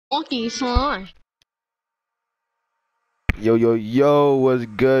Funky slime. Yo, yo, yo, what's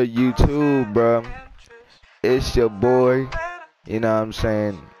good, YouTube, bro? It's your boy, you know what I'm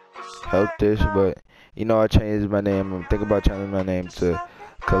saying, Helptish, but, you know, I changed my name. I'm thinking about changing my name to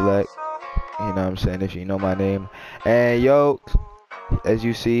Collect, you know what I'm saying, if you know my name. And, yo, as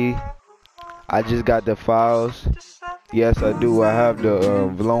you see, I just got the files. Yes, I do. I have the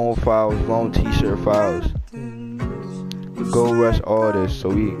Vlone files, Vlone t-shirt files. Go rush all this, so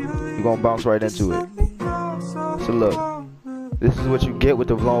we gonna bounce right into it. So look. This is what you get with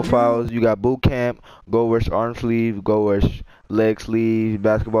the Vlone files. You got boot camp, go rush arm sleeve, go rush leg sleeve,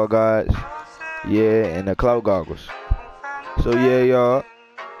 basketball guards, yeah, and the cloud goggles. So yeah, y'all,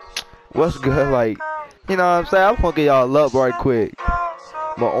 what's good? Like, you know what I'm saying? I'm hooking y'all up right quick,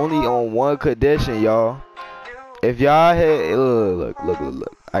 but only on one condition, y'all. If y'all hit, look,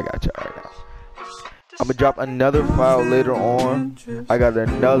 I got y'all right now. I'm gonna drop another file later on. I got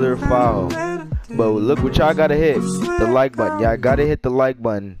another file. But look what y'all gotta hit. The like button. Y'all gotta hit the like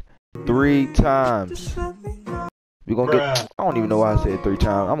button 3 times. We gonna get, I don't even know why I said 3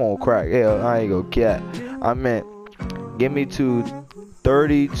 times. I'm on crack. Hell, I ain't gonna cat. I meant, give me to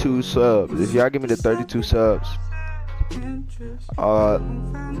 32 subs. If y'all give me the 32 subs,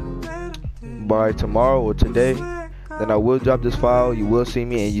 by tomorrow or today, then I will drop this file. You will see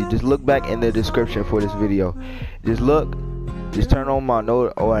me, and you just look back in the description for this video. Just look, just turn on my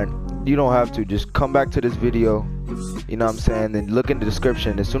note, or you don't have to, just come back to this video, you know what I'm saying, then look in the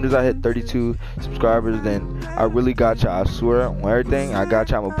description. As soon as I hit 32 subscribers, then I really got y'all. I swear on everything, I got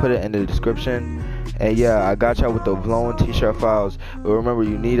y'all. I'm gonna put it in the description. And yeah, I got y'all with the Vlone t-shirt files. But remember,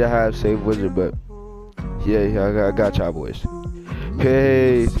 you need to have Save Wizard. But yeah, I got y'all, boys.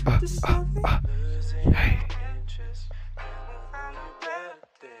 Peace. Hey.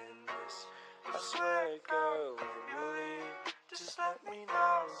 Just let me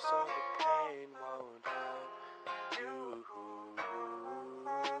know so the pain won't hurt you.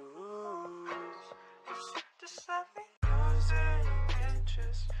 Just let me losing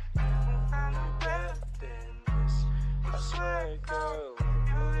interest. You won't find me better than this. I swear, girl, when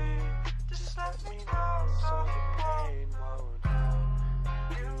you leave, just let me know so the pain won't hurt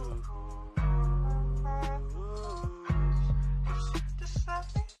you. Just let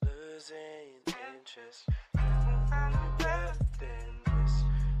me losing interest. You won't find me better than this.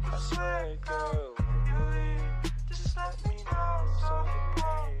 I swear, girl, when you leave, just let me know so the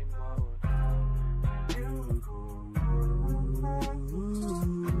pain won't hurt you.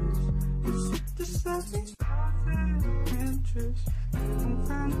 Just let me lose interest. You won't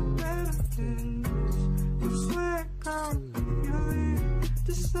find me better than this. I swear, girl, when you leave,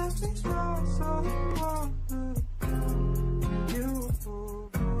 just let me know so the won't hurt you.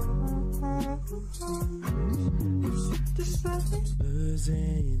 Just let me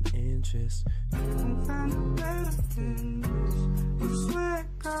losing interest. You won't find it better than this. I swear,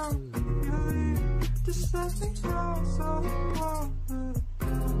 girl, when you leave, just let me know so I won't hurt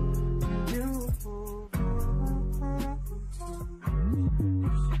you.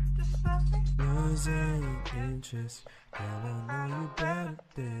 Just let me losing interest. Girl, I know you better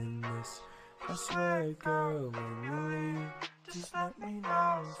than this. I swear, girl, when you leave, just let me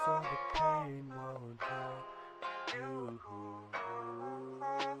know so the pain won't hurt you.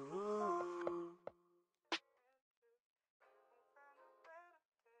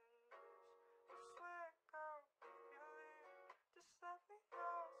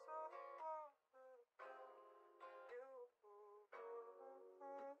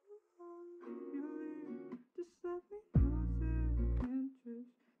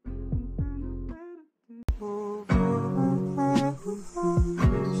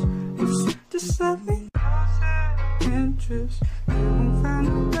 Just let me interest. You won't find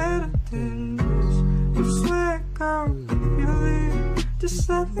it better than this. I swear, girl, if you leave, just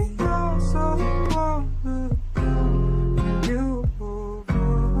let me know so I won't hurt you.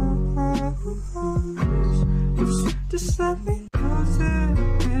 Just let me lose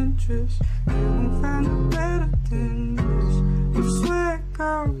interest. You won't find it better than this. I swear,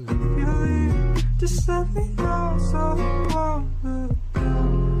 girl, if you leave, just let me know so I won't hurt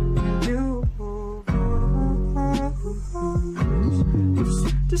you.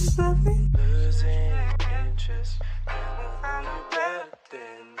 Just let me losing interest. You won't find me better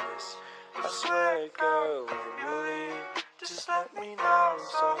than this. I swear, girl, when you leave, just let me know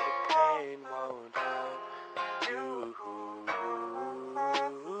so the pain won't hurt you.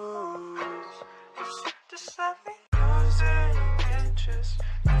 Just let me losing interest.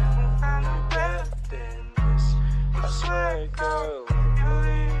 You won't find me better than this. I swear, girl, when you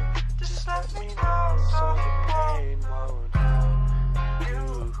leave, just let me know so the pain won't hurt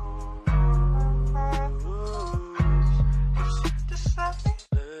you.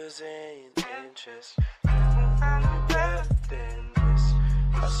 interest. You won't find it better than this.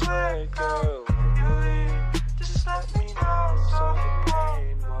 I swear, girl, when you leave, just let me know so the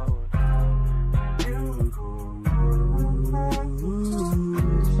pain won't hurt you.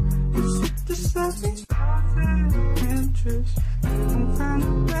 Just let me know the interest. You won't find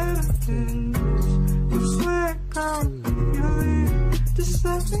it better than this. I swear, girl, when you leave, just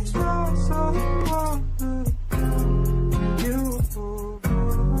let me know so the won't hurt you.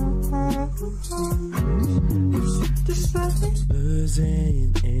 Just let me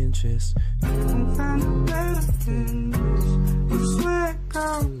losing interest. You won't find it better than this. I swear,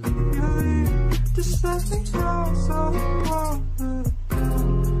 girl, you leave. Just let me know so I won't hurt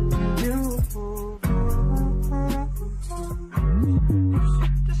you.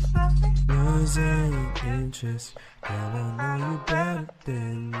 Just let me losing interest. Girl, I know you better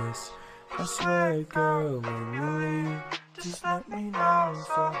than this. I swear, girl, when you leave, just let me know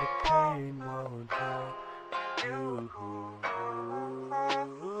so the pain won't hurt you.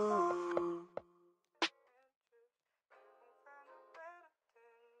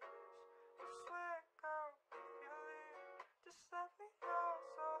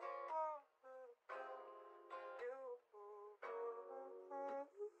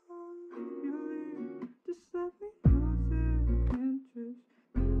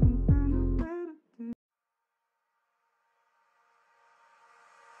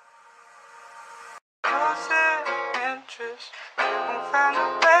 Interest, you won't find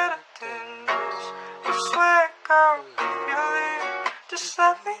it better than this. I swear, girl, if you leave, just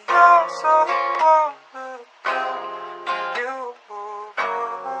let me know so I won't hurt you.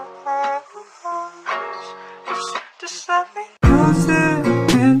 Just let me lose the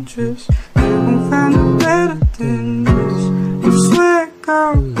interest. You won't find it better than this. I swear,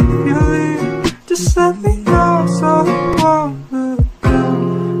 girl, if you leave, just let me know so I won't hurt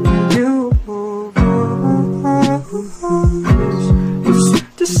you.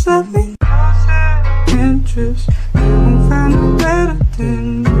 Just let me lose the interest. You won't find it better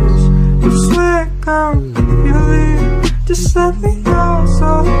than this. I swear, girl, if you leave, just let me know so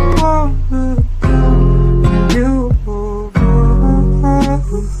I won't hurt you.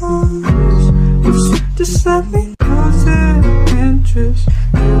 Just let me lose the interest.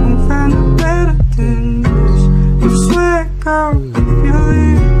 You won't find it better than this. I swear, girl, if you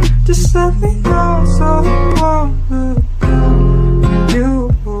leave, just let me know so I won't hurt you.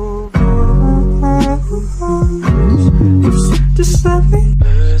 Just let me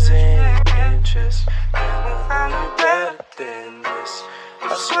losing interest. You won't find it better than this. I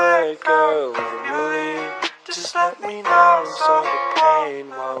swear, girl, when you leave, just let me know so the pain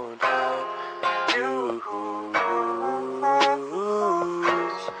won't hurt you.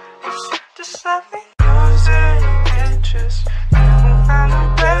 Just let me losing interest. You won't find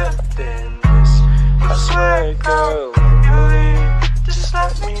it better than this. I swear, girl, when you leave, just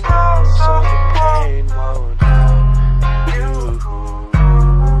let me know so the pain won't hurt you.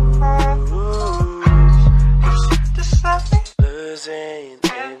 Just let me losing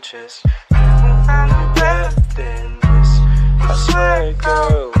interest. You won't find it better than this. I swear,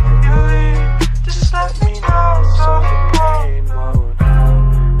 girl, when you leave, just let me know so the pain won't hurt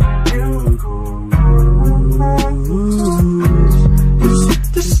you.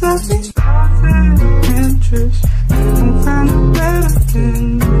 Just let me lose the interest. You won't find it better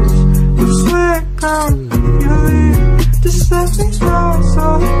than this. I swear, girl, when you leave, just let me know so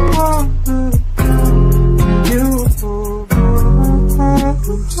I won't hurt you.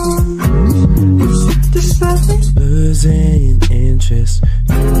 Just let me losing interest.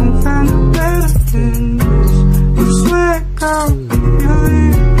 You won't find it better than this. I swear, girl, when you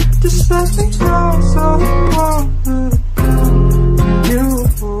leave, just let me know so I won't hurt you.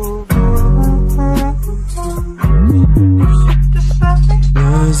 Just let me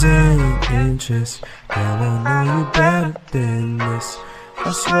losing interest. Girl, I know you better than this.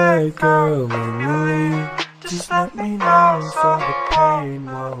 I swear, girl, when you leave, just let me know so the pain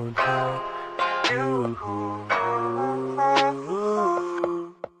won't hurt you.